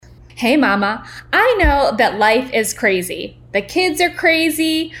Hey mama, I know that life is crazy. The kids are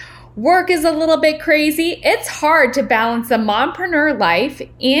crazy. Work is a little bit crazy. It's hard to balance the mompreneur life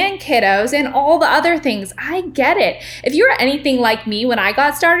and kiddos and all the other things. I get it. If you're anything like me when I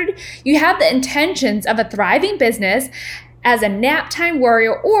got started, you have the intentions of a thriving business as a nap time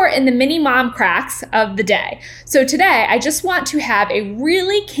warrior or in the mini mom cracks of the day. So today, I just want to have a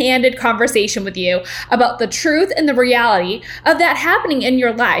really candid conversation with you about the truth and the reality of that happening in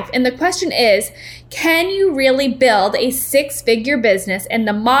your life. And the question is, can you really build a six-figure business in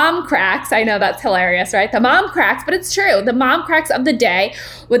the mom cracks? I know that's hilarious, right? The mom cracks, but it's true. The mom cracks of the day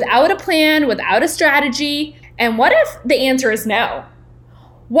without a plan, without a strategy. And what if the answer is no?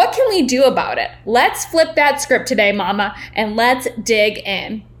 What can we do about it? Let's flip that script today, mama, and let's dig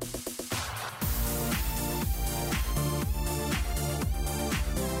in.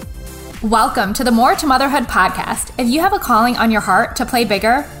 Welcome to the More to Motherhood podcast. If you have a calling on your heart to play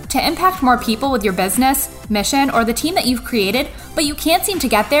bigger, to impact more people with your business, mission, or the team that you've created, but you can't seem to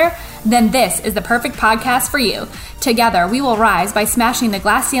get there, then this is the perfect podcast for you. Together, we will rise by smashing the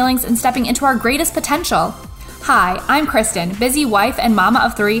glass ceilings and stepping into our greatest potential. Hi, I'm Kristen, busy wife and mama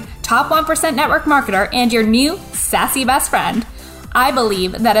of three, top 1% network marketer, and your new sassy best friend. I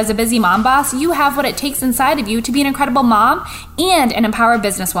believe that as a busy mom boss, you have what it takes inside of you to be an incredible mom and an empowered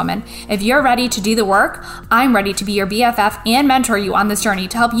businesswoman. If you're ready to do the work, I'm ready to be your BFF and mentor you on this journey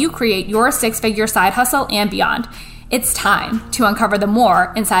to help you create your six-figure side hustle and beyond. It's time to uncover the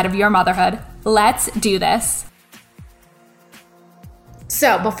more inside of your motherhood. Let's do this.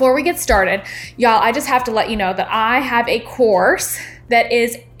 So before we get started, y'all, I just have to let you know that I have a course that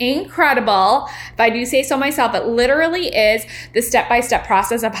is incredible. If I do say so myself, it literally is the step-by-step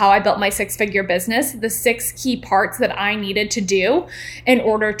process of how I built my six-figure business, the 6 key parts that I needed to do in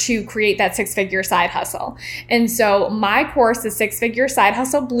order to create that six-figure side hustle. And so my course, the Six-Figure Side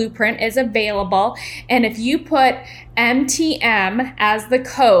Hustle Blueprint, is available. And if you put MTM as the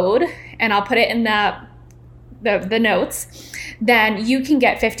code, and I'll put it in the notes, then you can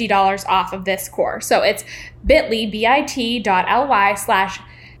get $50 off of this course. So it's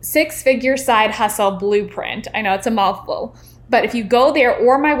bit.ly/six-figure side hustle blueprint. I know it's a mouthful, but if you go there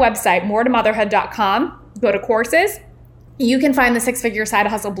or my website, moretomotherhood.com, go to courses, you can find the Six-Figure Side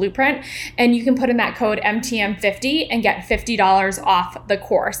Hustle Blueprint, and you can put in that code MTM50 and get $50 off the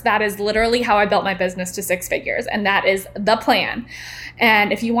course. That is literally how I built my business to 6 figures, and that is the plan.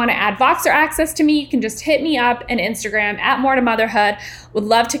 And if you want to add Voxer access to me, you can just hit me up on Instagram at More to Motherhood. Would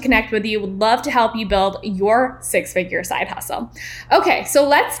love to connect with you. Would love to help you build your six-figure side hustle. Okay, so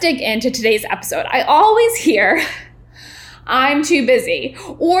let's dig into today's episode. I always hear I'm too busy,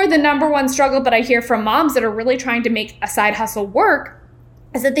 or the number one struggle that I hear from moms that are really trying to make a side hustle work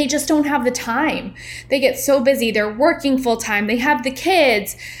is that they just don't have the time. They get so busy. They're working full time. They have the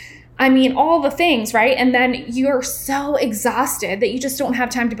kids. I mean, all the things, right? And then you're so exhausted that you just don't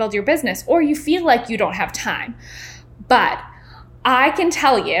have time to build your business, or you feel like you don't have time. But I can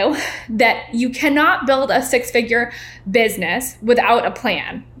tell you that you cannot build a six-figure business without a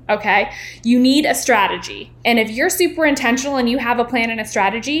plan. Okay, you need a strategy. And if you're super intentional and you have a plan and a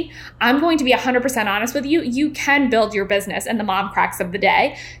strategy, I'm going to be 100% honest with you. You can build your business and the mom cracks of the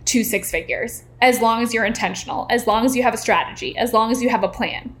day to 6 figures, as long as you're intentional, as long as you have a strategy, as long as you have a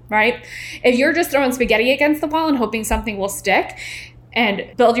plan, right? If you're just throwing spaghetti against the wall and hoping something will stick and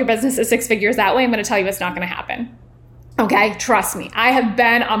build your business to 6 figures that way, I'm going to tell you it's not going to happen. Okay, trust me. I have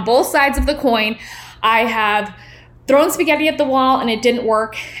been on both sides of the coin. I have thrown spaghetti at the wall and it didn't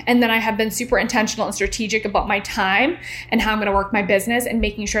work. And then I have been super intentional and strategic about my time and how I'm going to work my business and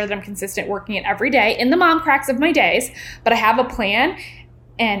making sure that I'm consistent working it every day in the mom cracks of my days. But I have a plan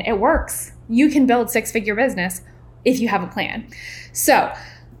and it works. You can build 6-figure business if you have a plan. So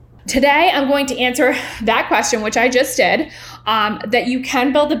today I'm going to answer that question, which I just did, that you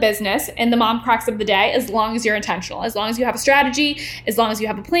can build a business in the mom cracks of the day as long as you're intentional, as long as you have a strategy, as long as you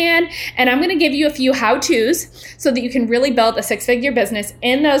have a plan. And I'm going to give you a few how-tos so that you can really build a 6-figure business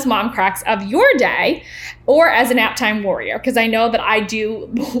in those mom cracks of your day or as a nap time warrior, because I know that I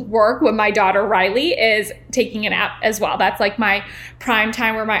do work when my daughter Riley is taking a nap as well. That's like my prime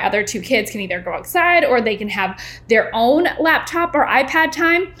time where my other 2 kids can either go outside or they can have their own laptop or iPad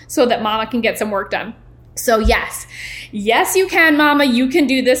time so that mama can get some work done. So yes, you can, mama, you can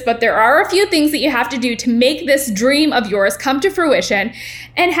do this, but there are a few things that you have to do to make this dream of yours come to fruition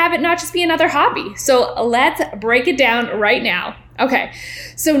and have it not just be another hobby. So let's break it down right now. Okay,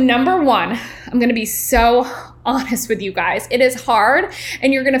 so number 1, I'm going to be so honest with you guys. It is hard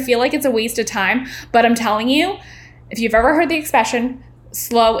and you're going to feel like it's a waste of time, but I'm telling you, if you've ever heard the expression,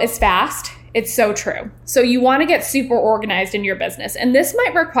 slow is fast, It's so true. So you want to get super organized in your business. And this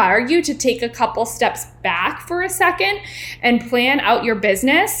might require you to take a couple steps back for a second and plan out your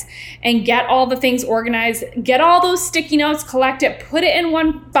business and get all the things organized, get all those sticky notes, collect it, put it in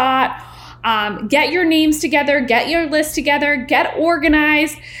one spot, get your names together, get your list together, get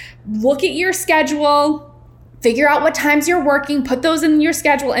organized, look at your schedule, figure out what times you're working, put those in your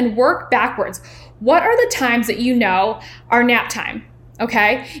schedule and work backwards. What are the times that you know are nap time?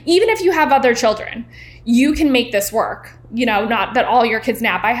 Okay. Even if you have other children, you can make this work. Not that all your kids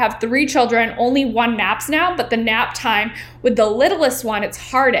nap. I have 3 children, only one naps now, but the nap time with the littlest one,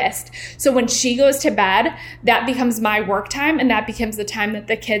 it's hardest. So when she goes to bed, that becomes my work time, and that becomes the time that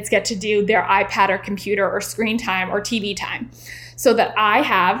the kids get to do their iPad or computer or screen time or TV time. So that I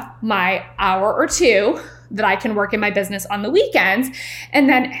have my hour or 2 that I can work in my business on the weekends. And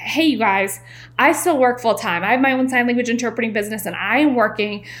then, hey, you guys, I still work full time. I have my own sign language interpreting business, and I am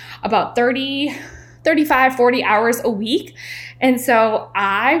working about 30, 35, 40 hours a week. And so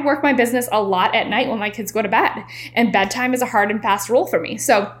I work my business a lot at night when my kids go to bed. And bedtime is a hard and fast rule for me.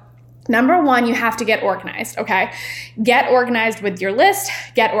 So number 1, you have to get organized, okay? Get organized with your list,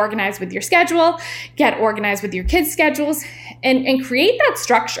 get organized with your schedule, get organized with your kids' schedules, and create that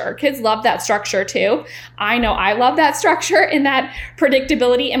structure. Kids love that structure too. I know I love that structure and that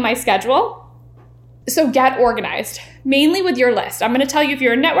predictability in my schedule. So get organized, mainly with your list. I'm going to tell you, if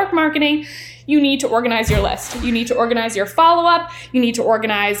you're in network marketing, you need to organize your list. You need to organize your follow-up. You need to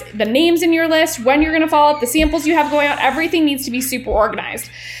organize the names in your list, when you're going to follow up, the samples you have going out. Everything needs to be super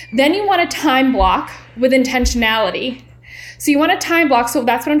organized. Then you want a time block with intentionality. So you want a time block. So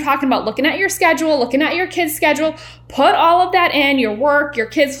that's what I'm talking about. Looking at your schedule, looking at your kids' schedule, put all of that in, your work, your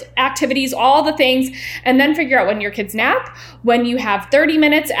kids' activities, all the things, and then figure out when your kids nap, when you have 30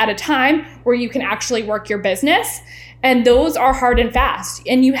 minutes at a time where you can actually work your business. And those are hard and fast.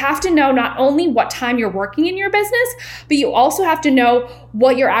 And you have to know not only what time you're working in your business, but you also have to know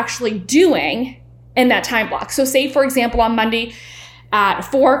what you're actually doing in that time block. So say, for example, on Monday at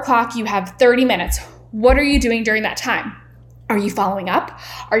 4:00, you have 30 minutes. What are you doing during that time? Are you following up?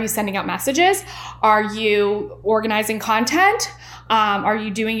 Are you sending out messages? Are you organizing content? Are you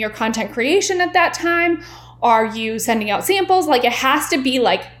doing your content creation at that time? Are you sending out samples? Like, it has to be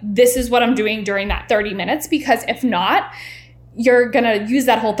like, this is what I'm doing during that 30 minutes, because if not, you're going to use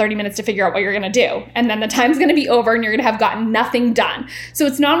that whole 30 minutes to figure out what you're going to do. And then the time's going to be over and you're going to have gotten nothing done. So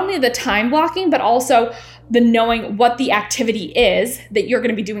it's not only the time blocking, but also the knowing what the activity is that you're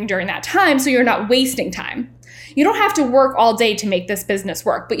going to be doing during that time, so you're not wasting time. You don't have to work all day to make this business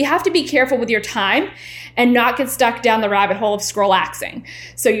work, but you have to be careful with your time and not get stuck down the rabbit hole of scrollaxing.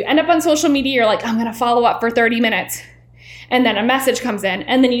 So you end up on social media, you're like, I'm going to follow up for 30 minutes. And then a message comes in,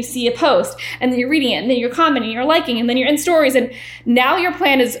 and then you see a post, and then you're reading it, and then you're commenting, you're liking, and then you're in stories. And now your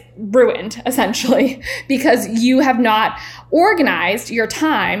plan is ruined, essentially, because you have not organized your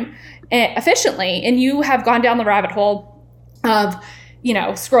time efficiently, and you have gone down the rabbit hole of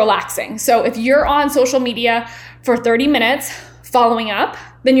scrollaxing. So if you're on social media for 30 minutes following up,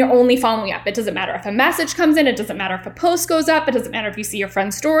 then you're only following up. It doesn't matter if a message comes in. It doesn't matter if a post goes up. It doesn't matter if you see your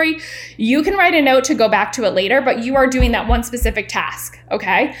friend's story. You can write a note to go back to it later, but you are doing that one specific task,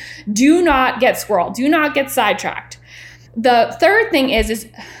 okay? Do not get squirreled. Do not get sidetracked. The third thing is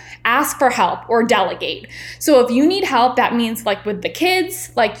ask for help or delegate. So if you need help, that means like with the kids,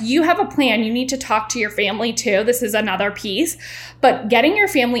 like you have a plan, you need to talk to your family too. This is another piece, but getting your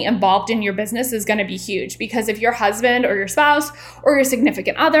family involved in your business is going to be huge, because if your husband or your spouse or your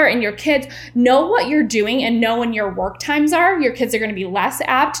significant other and your kids know what you're doing and know when your work times are, your kids are going to be less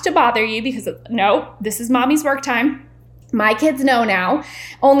apt to bother you, because no, this is mommy's work time. My kids know now,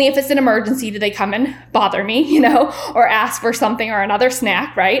 only if it's an emergency do they come and bother me, or ask for something or another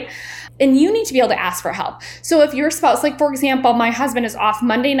snack, right? And you need to be able to ask for help. So if your spouse, like for example, my husband is off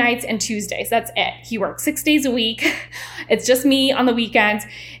Monday nights and Tuesdays, that's it. He works 6 days a week. It's just me on the weekends.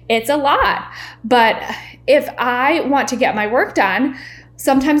 It's a lot. But if I want to get my work done,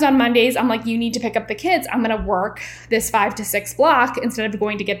 sometimes on Mondays, I'm like, you need to pick up the kids. I'm going to work this 5 to 6 block instead of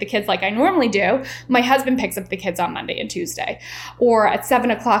going to get the kids like I normally do. My husband picks up the kids on Monday and Tuesday. Or at 7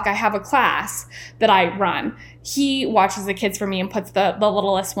 o'clock, I have a class that I run. He watches the kids for me and puts the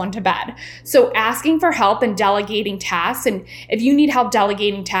littlest one to bed. So asking for help and delegating tasks. And if you need help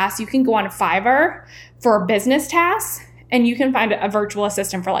delegating tasks, you can go on Fiverr for business tasks, and you can find a virtual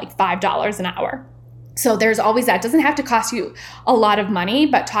assistant for like $5 an hour. So there's always that. It doesn't have to cost you a lot of money,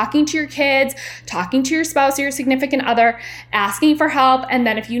 but talking to your kids, talking to your spouse or your significant other, asking for help. And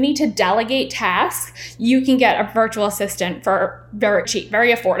then if you need to delegate tasks, you can get a virtual assistant for very cheap,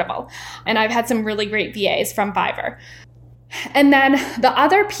 very affordable. And I've had some really great VAs from Fiverr. And then the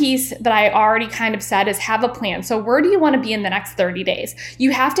other piece that I already kind of said is have a plan. So where do you want to be in the next 30 days?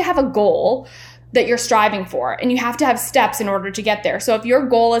 You have to have a goal that you're striving for, and you have to have steps in order to get there. So if your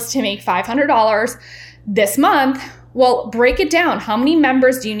goal is to make $500 this month, well, break it down. How many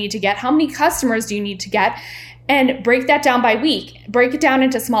members do you need to get? How many customers do you need to get? And break that down by week. Break it down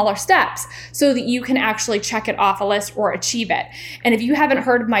into smaller steps so that you can actually check it off a list or achieve it. And if you haven't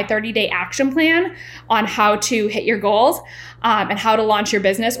heard of my 30-day action plan on how to hit your goals and how to launch your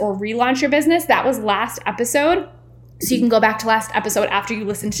business or relaunch your business, that was last episode. So you can go back to last episode after you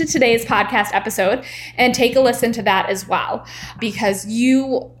listen to today's podcast episode and take a listen to that as well, because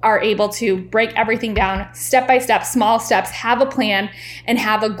you are able to break everything down step by step, small steps, have a plan and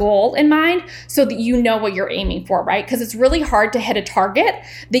have a goal in mind so that you know what you're aiming for, right? Because it's really hard to hit a target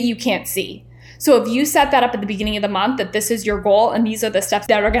that you can't see. So if you set that up at the beginning of the month, that this is your goal and these are the steps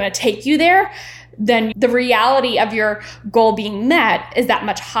that are going to take you there, then the reality of your goal being met is that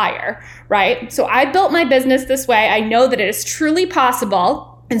much higher, right? So I built my business this way. I know that it is truly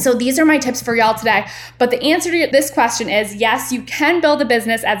possible. And so these are my tips for y'all today. But the answer to this question is yes, you can build a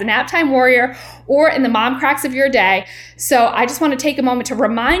business as a nap time warrior or in the mom cracks of your day. So I just want to take a moment to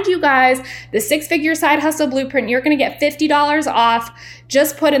remind you guys, the 6-Figure Side Hustle Blueprint, you're going to get $50 off.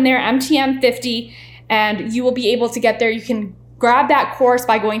 Just put in there MTM50 and you will be able to get there. You can grab that course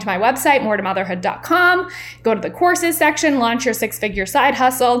by going to my website, moretomotherhood.com, go to the courses section, launch your 6-figure side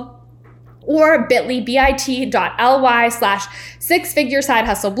hustle, or bit.ly/6-figure side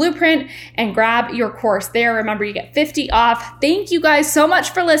hustle blueprint and grab your course there. Remember, you get 50 off. Thank you guys so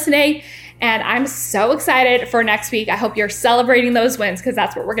much for listening. And I'm so excited for next week. I hope you're celebrating those wins because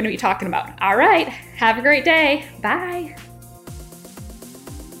that's what we're going to be talking about. All right. Have a great day. Bye.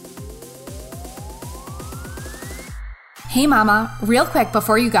 Hey mama, real quick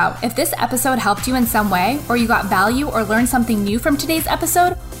before you go, if this episode helped you in some way, or you got value or learned something new from today's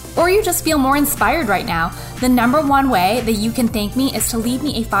episode, or you just feel more inspired right now, the number one way that you can thank me is to leave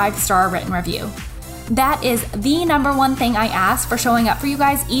me a 5-star written review. That is the number one thing I ask for showing up for you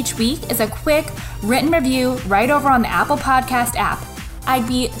guys each week is a quick written review right over on the Apple Podcast app. I'd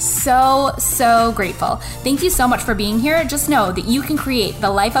be so grateful. Thank you so much for being here. Just know that you can create the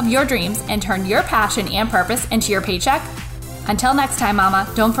life of your dreams and turn your passion and purpose into your paycheck. Until next time, mama,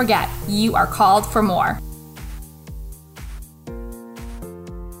 don't forget, you are called for more.